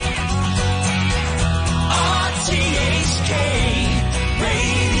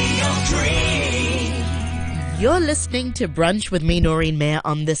You're listening to Brunch with me, Noreen Mayer,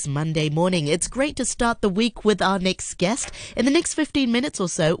 on this Monday morning. It's great to start the week with our next guest. In the next 15 minutes or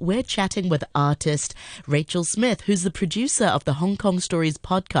so, we're chatting with artist Rachel Smith, who's the producer of the Hong Kong Stories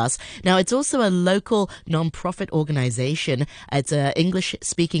podcast. Now, it's also a local non-profit organization. It's an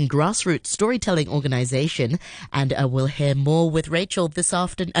English-speaking grassroots storytelling organization, and we'll hear more with Rachel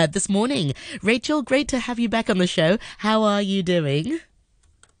this morning. Rachel, great to have you back on the show. How are you doing?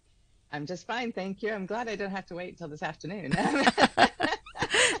 I'm just fine, thank you. I'm glad I don't have to wait until this afternoon.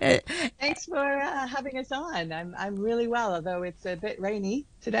 Thanks for having us on. I'm really well, although it's a bit rainy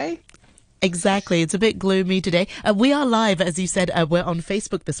today. Exactly. It's a bit gloomy today. We are live, as you said. We're on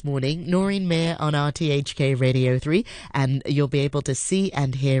Facebook this morning, Noreen Mayer on RTHK Radio 3, and you'll be able to see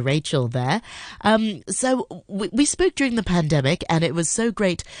and hear Rachel there. So we spoke during the pandemic, and it was so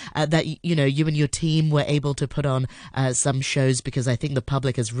great that, you and your team were able to put on some shows, because I think the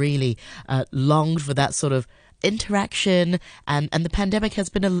public has really longed for that sort of interaction, and the pandemic has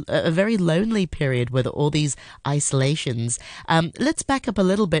been a very lonely period with all these isolations. Let's back up a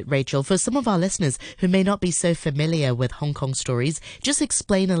little bit, Rachel, for some of our listeners who may not be so familiar with Hong Kong Stories. Just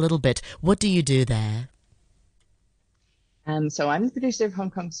explain a little bit, what do you do there? So I'm the producer of Hong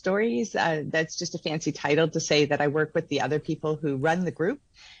Kong Stories. That's just a fancy title to say that I work with the other people who run the group.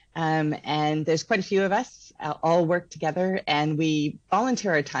 And there's quite a few of us all work together, and we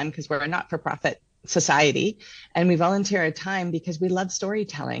volunteer our time because we're a not-for-profit society, and we volunteer our time because we love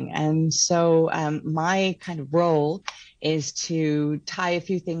storytelling. And so my kind of role is to tie a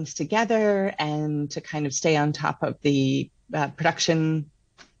few things together and to kind of stay on top of the production,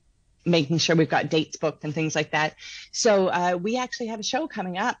 making sure we've got dates booked and things like that. So we actually have a show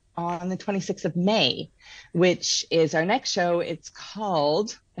coming up on the 26th of May, which is our next show. It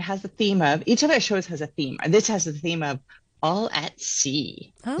has the theme of, each of our shows has a theme. This has the theme of All at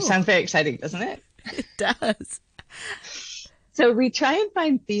Sea. Oh. Sounds very exciting, doesn't it? It does. So we try and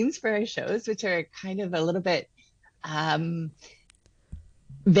find themes for our shows, which are kind of a little bit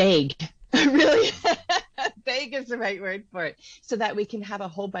vague. Really, vague is the right word for it, so that we can have a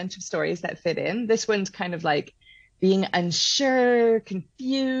whole bunch of stories that fit in. This one's kind of like being unsure,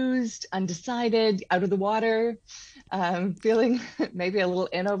 confused, undecided, out of the water, feeling maybe a little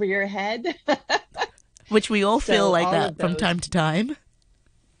in over your head. Which we all feel like that from time to time.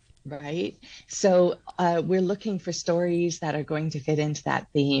 Right. So we're looking for stories that are going to fit into that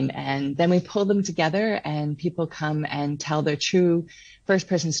theme. And then we pull them together, and people come and tell their true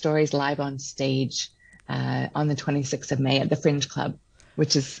first-person stories live on stage on the 26th of May at the Fringe Club,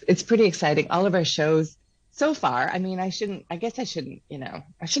 it's pretty exciting. All of our shows so far, I shouldn't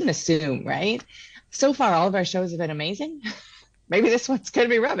assume, right? So far, all of our shows have been amazing. Maybe this one's going to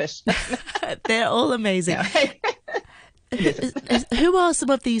be rubbish. They're all amazing. Who are some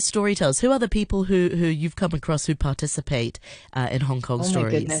of these storytellers? Who are the people who you've come across who participate in Hong Kong Stories? Oh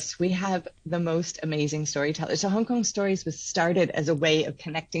my goodness, we have the most amazing storytellers. So Hong Kong Stories was started as a way of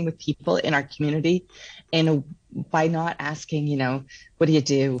connecting with people in our community by not asking, what do you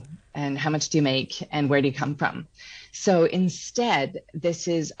do and how much do you make and where do you come from? So instead, this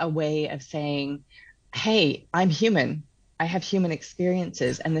is a way of saying, hey, I'm human. I have human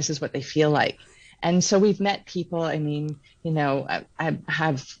experiences, and this is what they feel like. And so we've met people. I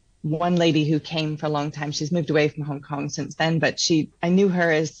have one lady who came for a long time. She's moved away from Hong Kong since then, but I knew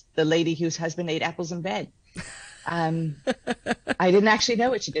her as the lady whose husband ate apples in bed. I didn't actually know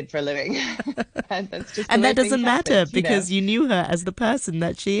what she did for a living. That's just and that doesn't matter because you knew her as the person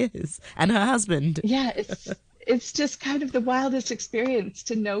that she is, and her husband. Yeah, it's just kind of the wildest experience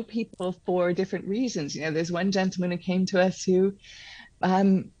to know people for different reasons. There's one gentleman who came to us who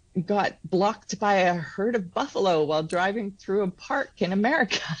got blocked by a herd of buffalo while driving through a park in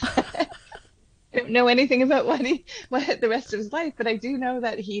America. I don't know anything about what the rest of his life, but I do know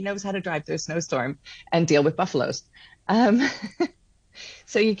that he knows how to drive through a snowstorm and deal with buffaloes.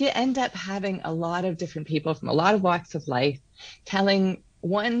 So you end up having a lot of different people from a lot of walks of life telling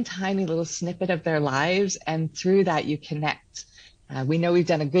one tiny little snippet of their lives, and through that you connect. We know we've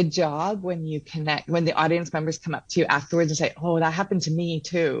done a good job when you connect, when the audience members come up to you afterwards and say, oh, that happened to me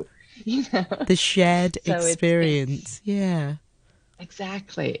too. The shared experience. Yeah.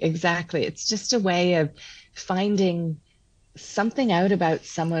 Exactly. It's just a way of finding something out about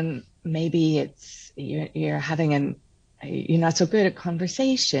someone. Maybe it's you're having you're not so good at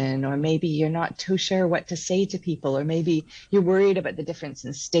conversation, or maybe you're not too sure what to say to people, or maybe you're worried about the difference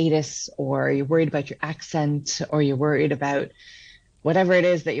in status, or you're worried about your accent, or you're worried about whatever it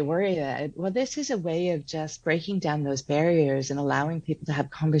is that you're worried about. Well, this is a way of just breaking down those barriers and allowing people to have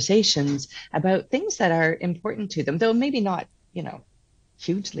conversations about things that are important to them, though maybe not,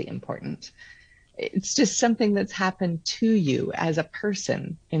 hugely important. It's just something that's happened to you as a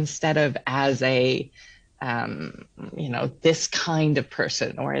person instead of as a, this kind of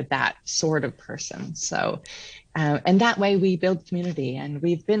person or that sort of person. So, and that way we build community, and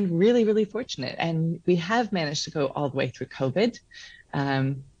we've been really, really fortunate. And we have managed to go all the way through COVID.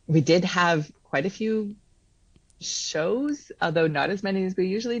 We did have quite a few shows, although not as many as we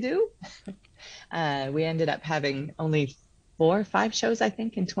usually do. We ended up having only 4 or 5 shows, I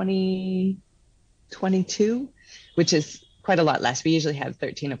think, in 2022, which is quite a lot less. We usually have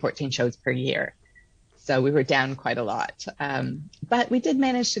 13 or 14 shows per year. So we were down quite a lot. But we did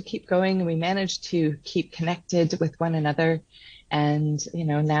manage to keep going, and we managed to keep connected with one another. And,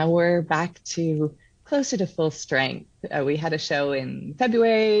 now we're back to closer to full strength. We had a show in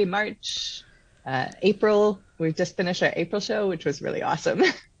February, March, April. We just finished our April show, which was really awesome.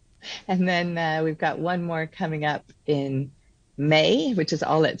 And then we've got one more coming up in May, which is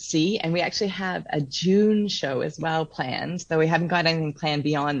All at Sea. And we actually have a June show as well planned, though we haven't got anything planned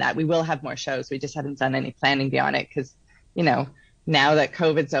beyond that. We will have more shows. We just haven't done any planning beyond it because, now that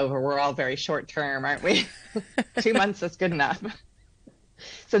COVID's over, we're all very short term, aren't we? 2 months is good enough.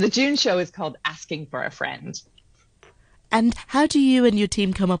 So the June show is called Asking for a Friend. And how do you and your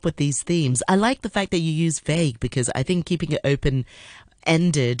team come up with these themes? I like the fact that you use vague, because I think keeping it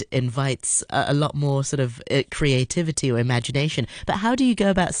open-ended invites a lot more sort of creativity or imagination. But how do you go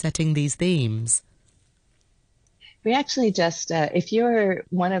about setting these themes? We actually just, if you're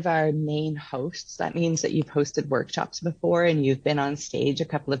one of our main hosts, that means that you've hosted workshops before and you've been on stage a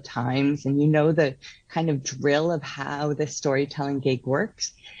couple of times and you know the kind of drill of how the storytelling gig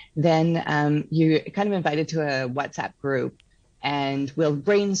works. Then you're kind of invited to a WhatsApp group, and we'll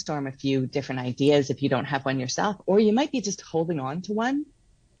brainstorm a few different ideas if you don't have one yourself, or you might be just holding on to one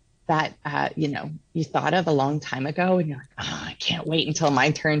that you thought of a long time ago, and you're like, oh, I can't wait until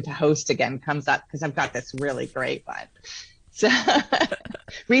my turn to host again comes up because I've got this really great one. So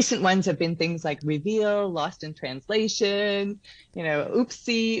recent ones have been things like Reveal, Lost in Translation,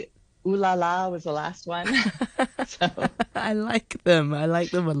 Oopsie, Ooh La La was the last one. So I like them. I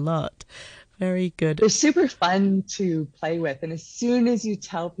like them a lot. Very good. they're super fun to play with. And as soon as you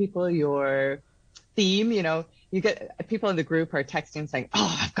tell people your theme, you get people in the group are texting saying,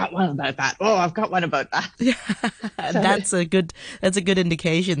 "Oh, I've got one about that. Oh, I've got one about that." Yeah, So that's a good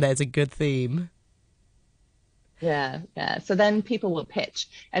indication there's a good theme. yeah, yeah. So then people will pitch,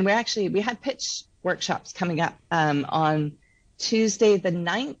 and we had pitch workshops coming up on Tuesday the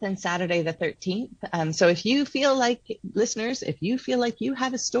 9th and Saturday the 13th. So if you feel like, listeners, if you feel like you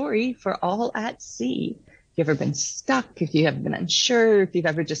have a story for All at Sea, if you've ever been stuck, if you have been unsure, if you've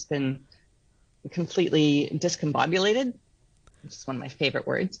ever just been completely discombobulated, which is one of my favorite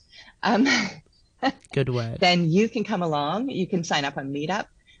words, Good word. then you can come along. You can sign up on Meetup,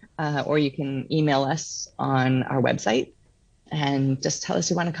 or you can email us on our website and just tell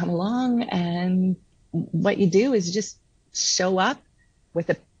us you want to come along. And what you do is you just show up with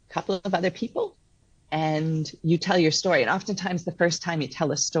a couple of other people and you tell your story. And oftentimes, the first time you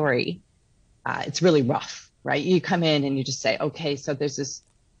tell a story, it's really rough, right? You come in and you just say, okay, so there's this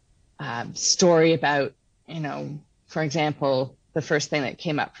story about, for example, the first thing that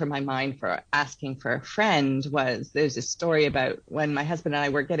came up from my mind for asking for a friend was there's a story about when my husband and I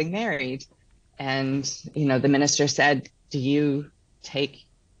were getting married. And, the minister said, do you take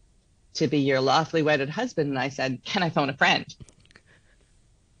to be your lawfully wedded husband? And I said, can I phone a friend?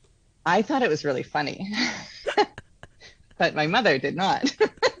 I thought it was really funny, but my mother did not.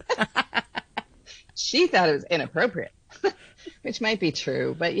 She thought it was inappropriate, which might be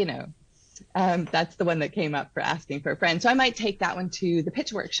true, but that's the one that came up for asking for a friend. So I might take that one to the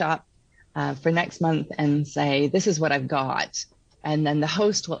pitch workshop for next month and say, this is what I've got. And then the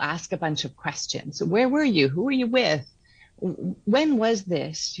host will ask a bunch of questions. So where were you? Who were you with? When was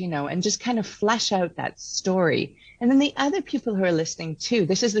this? And just kind of flesh out that story. And then the other people who are listening too,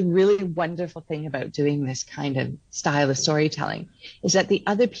 this is the really wonderful thing about doing this kind of style of storytelling, is that the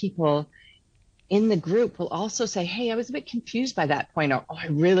other people in the group will also say, hey, I was a bit confused by that point, or, oh, I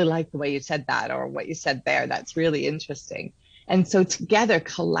really like the way you said that, or what you said there. That's really interesting. And so together,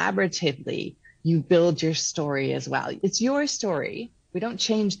 collaboratively, you build your story as well. It's your story. We don't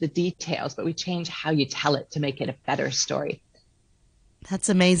change the details, but we change how you tell it to make it a better story. That's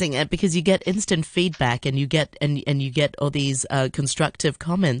amazing, because you get instant feedback, and you get you get all these constructive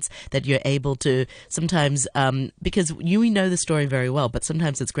comments that you're able to sometimes, because you know the story very well, but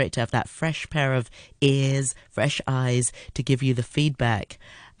sometimes it's great to have that fresh pair of ears, fresh eyes to give you the feedback,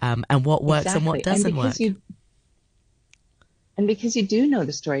 and what works Exactly. and what doesn't work. And because you do know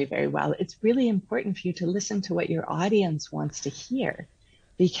the story very well, it's really important for you to listen to what your audience wants to hear,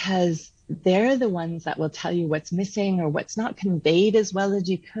 because they're the ones that will tell you what's missing or what's not conveyed as well as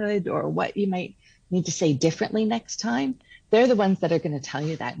you could, or what you might need to say differently next time. They're the ones that are going to tell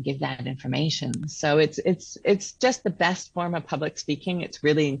you that and give that information. So it's just the best form of public speaking. It's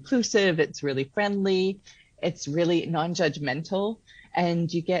really inclusive, it's really friendly, it's really non-judgmental,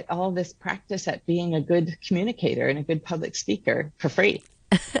 and you get all this practice at being a good communicator and a good public speaker for free.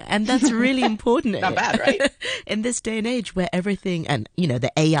 And that's really important. Not bad, right? In this day and age where everything, and you know,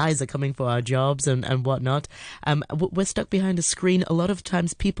 the AIs are coming for our jobs and whatnot, we're stuck behind a screen. A lot of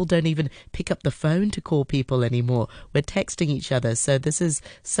times people don't even pick up the phone to call people anymore. We're texting each other. So this is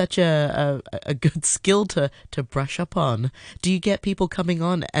such a good skill to brush up on. Do you get people coming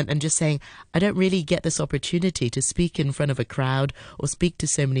on and just saying, I don't really get this opportunity to speak in front of a crowd or speak to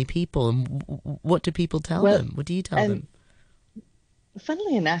so many people? And what do people tell them? What do you tell them?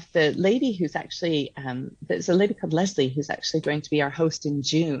 Funnily enough, the lady who's actually, there's a lady called Leslie who's actually going to be our host in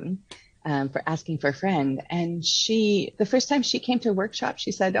June for Asking for a Friend. And the first time she came to a workshop,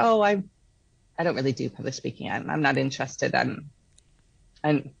 she said, "Oh, I don't really do public speaking. I'm not interested. I'm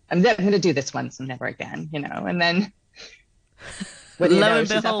going to do this once and never again, you know." And then, what do you know?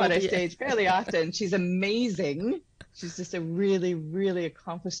 She's up on our stage fairly often. She's amazing. She's just a really, really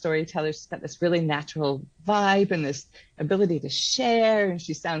accomplished storyteller. She's got this really natural vibe and this ability to share, and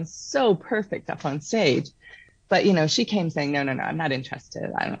she sounds so perfect up on stage. But, you know, she came saying, no, I'm not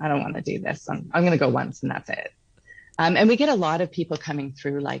interested. I don't want to do this. I'm going to go once and that's it. And we get a lot of people coming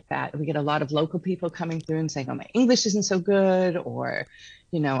through like that. We get a lot of local people coming through and saying, oh, my English isn't so good, or,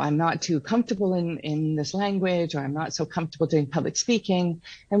 you know, I'm not too comfortable in this language, or I'm not so comfortable doing public speaking.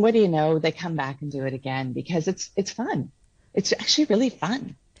 And what do you know? They come back and do it again because it's fun. It's actually really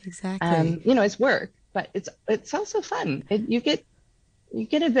fun. Exactly. You know, it's work, but it's also fun. You get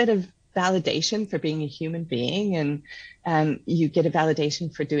a bit of validation for being a human being, and you get a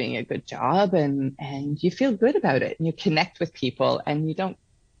validation for doing a good job, and you feel good about it, and you connect with people, and you don't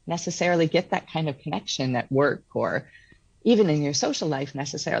necessarily get that kind of connection at work or even in your social life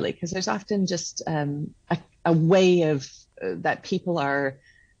necessarily, because there's often just a way of that people are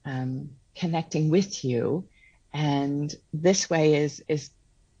connecting with you, and this way is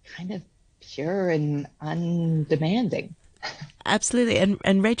kind of pure and undemanding. Absolutely.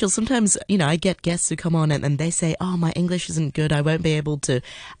 And Rachel, sometimes, you know, I get guests who come on and they say, oh, my English isn't good, I won't be able to.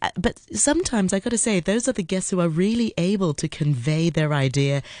 But sometimes I got to say, those are the guests who are really able to convey their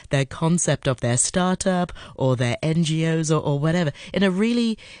idea, their concept of their startup or their NGOs or whatever in a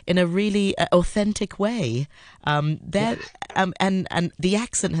really authentic way. And the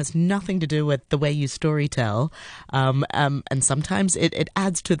accent has nothing to do with the way you storytell. And sometimes it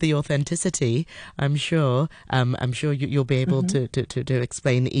adds to the authenticity, I'm sure. I'm sure you'll be able to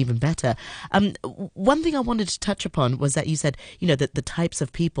explain even better. One thing I wanted to touch upon was that you said, you know, that the types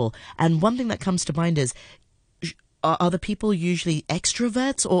of people, and one thing that comes to mind is, are the people usually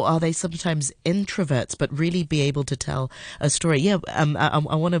extroverts, or are they sometimes introverts but really be able to tell a story? Yeah, I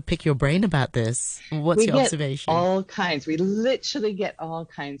want to pick your brain about this. What's your observation? All kinds. We literally get all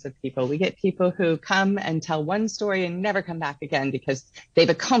kinds of people. We get people who come and tell one story and never come back again because they've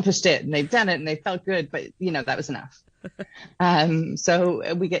accomplished it and they've done it and they felt good, but you know, that was enough.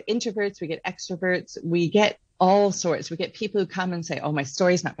 So we get introverts, we get extroverts, we get all sorts. We get people who come and say, oh, my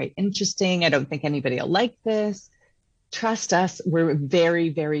story's not very interesting. I don't think anybody will like this. Trust us, we're very,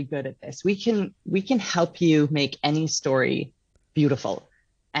 very good at this. We can help you make any story beautiful,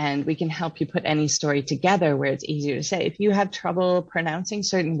 and we can help you put any story together where it's easier to say. If you have trouble pronouncing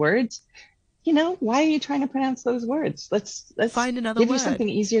certain words, you know, why are you trying to pronounce those words? Let's find another give word. You something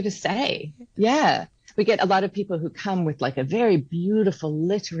easier to say. Yeah. We get a lot of people who come with like a very beautiful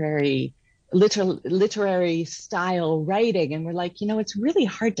literary style writing, and we're like, you know, it's really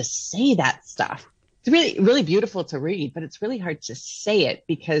hard to say that stuff. It's really, really beautiful to read, but it's really hard to say it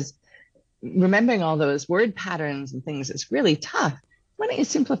because remembering all those word patterns and things is really tough. Why don't you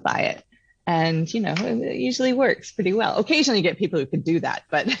simplify it? And, you know, it usually works pretty well. Occasionally you get people who can do that,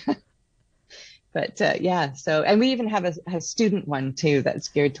 but yeah. So, and we even have a student one too that's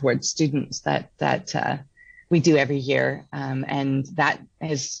geared towards students that we do every year. And that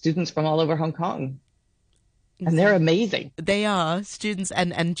has students from all over Hong Kong. And they're amazing. They are. Students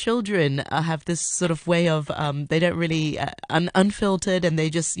and children have this sort of way of, they don't really, unfiltered, and they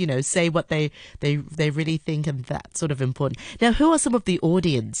just, you know, say what they really think, and that's sort of important. Now, who are some of the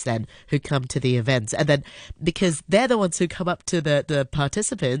audience then who come to the events? And then, because they're the ones who come up to the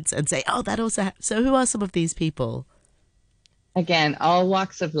participants and say, oh, that also, so who are some of these people? Again, all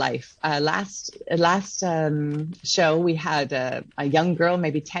walks of life. Last show, we had a young girl,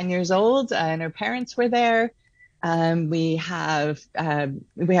 maybe 10 years old, and her parents were there. We have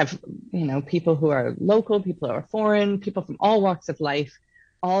people who are local, people who are foreign, people from all walks of life,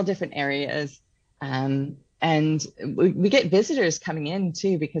 all different areas. And we get visitors coming in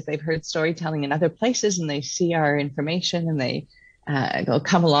too because they've heard storytelling in other places and they see our information and they'll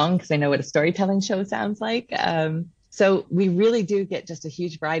come along because they know what a storytelling show sounds like. So we really do get just a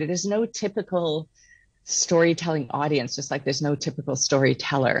huge variety. There's no typical storytelling audience, just like there's no typical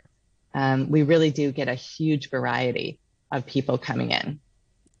storyteller. We really do get a huge variety of people coming in.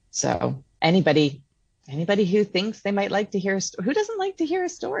 So anybody who thinks they might like to hear who doesn't like to hear a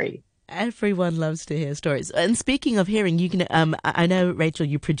story? Everyone loves to hear stories. And speaking of hearing, you can. I know, Rachel,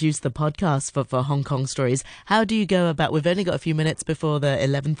 you produce the podcast for Hong Kong Stories. How do you go about? We've only got a few minutes before the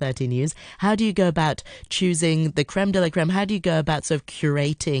 11:30 news. How do you go about choosing the creme de la creme? How do you go about sort of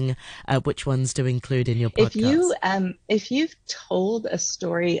curating which ones to include in your podcast? If you've told a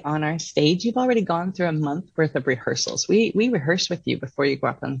story on our stage, you've already gone through a month worth of rehearsals. We rehearse with you before you go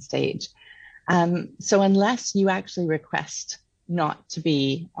up on stage. So unless you actually request not to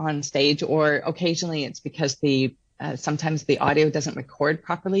be on stage, or occasionally it's because sometimes the audio doesn't record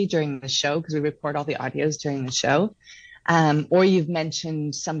properly during the show because we record all the audios during the show, or you've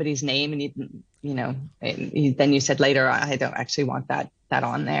mentioned somebody's name and then you said later, I don't actually want that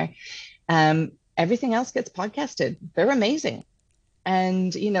on there. Everything else gets podcasted. They're amazing.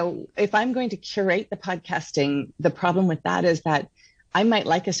 And if I'm going to curate the podcasting, the problem with that is that I might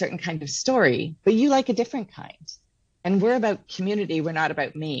like a certain kind of story, but you like a different kind. And we're about community. We're not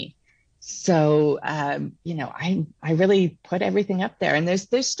about me. So, I really put everything up there. And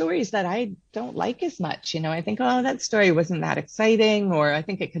there's stories that I don't like as much. I think, oh, that story wasn't that exciting, or I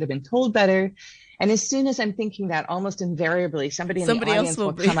think it could have been told better. And as soon as I'm thinking that, almost invariably, somebody in the audience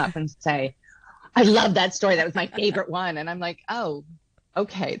will come up and say, I love that story. That was my favorite one. And I'm like, oh,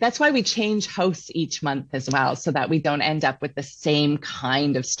 okay. That's why we change hosts each month as well, so that we don't end up with the same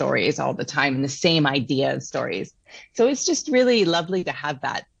kind of stories all the time and the same idea of stories. So it's just really lovely to have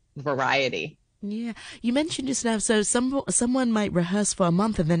that variety. Yeah. You mentioned just now, so someone might rehearse for a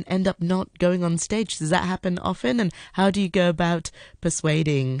month and then end up not going on stage. Does that happen often? And how do you go about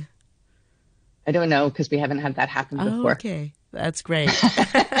persuading? I don't know, because we haven't had that happen before. Okay. That's great.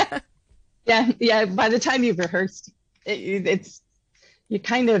 Yeah. By the time you've rehearsed, it's you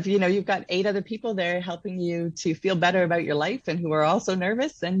kind of, you've got 8 other people there helping you to feel better about your life and who are also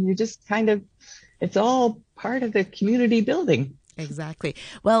nervous. And you just kind of, it's all part of the community building. Exactly.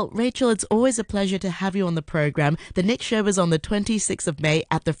 Well, Rachel, it's always a pleasure to have you on the program. The next show is on the 26th of May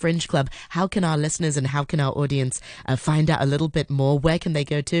at the Fringe Club. How can our listeners and how can our audience find out a little bit more? Where can they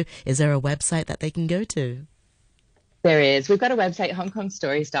go to? Is there a website that they can go to? There is. We've got a website,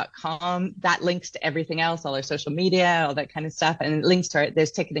 hongkongstories.com. That links to everything else, all our social media, all that kind of stuff. And it links to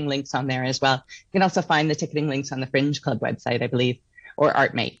there's ticketing links on there as well. You can also find the ticketing links on the Fringe Club website, I believe, or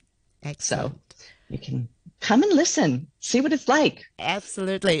ArtMate. Excellent. So you can come and listen, see what it's like.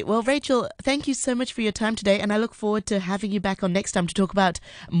 Absolutely. Well, Rachel, thank you so much for your time today. And I look forward to having you back on next time to talk about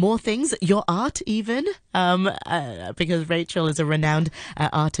more things, your art even, because Rachel is a renowned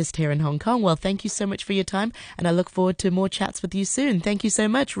artist here in Hong Kong. Well, thank you so much for your time. And I look forward to more chats with you soon. Thank you so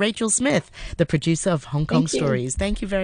much, Rachel Smith, the producer of Hong Kong Stories. Thank you very much.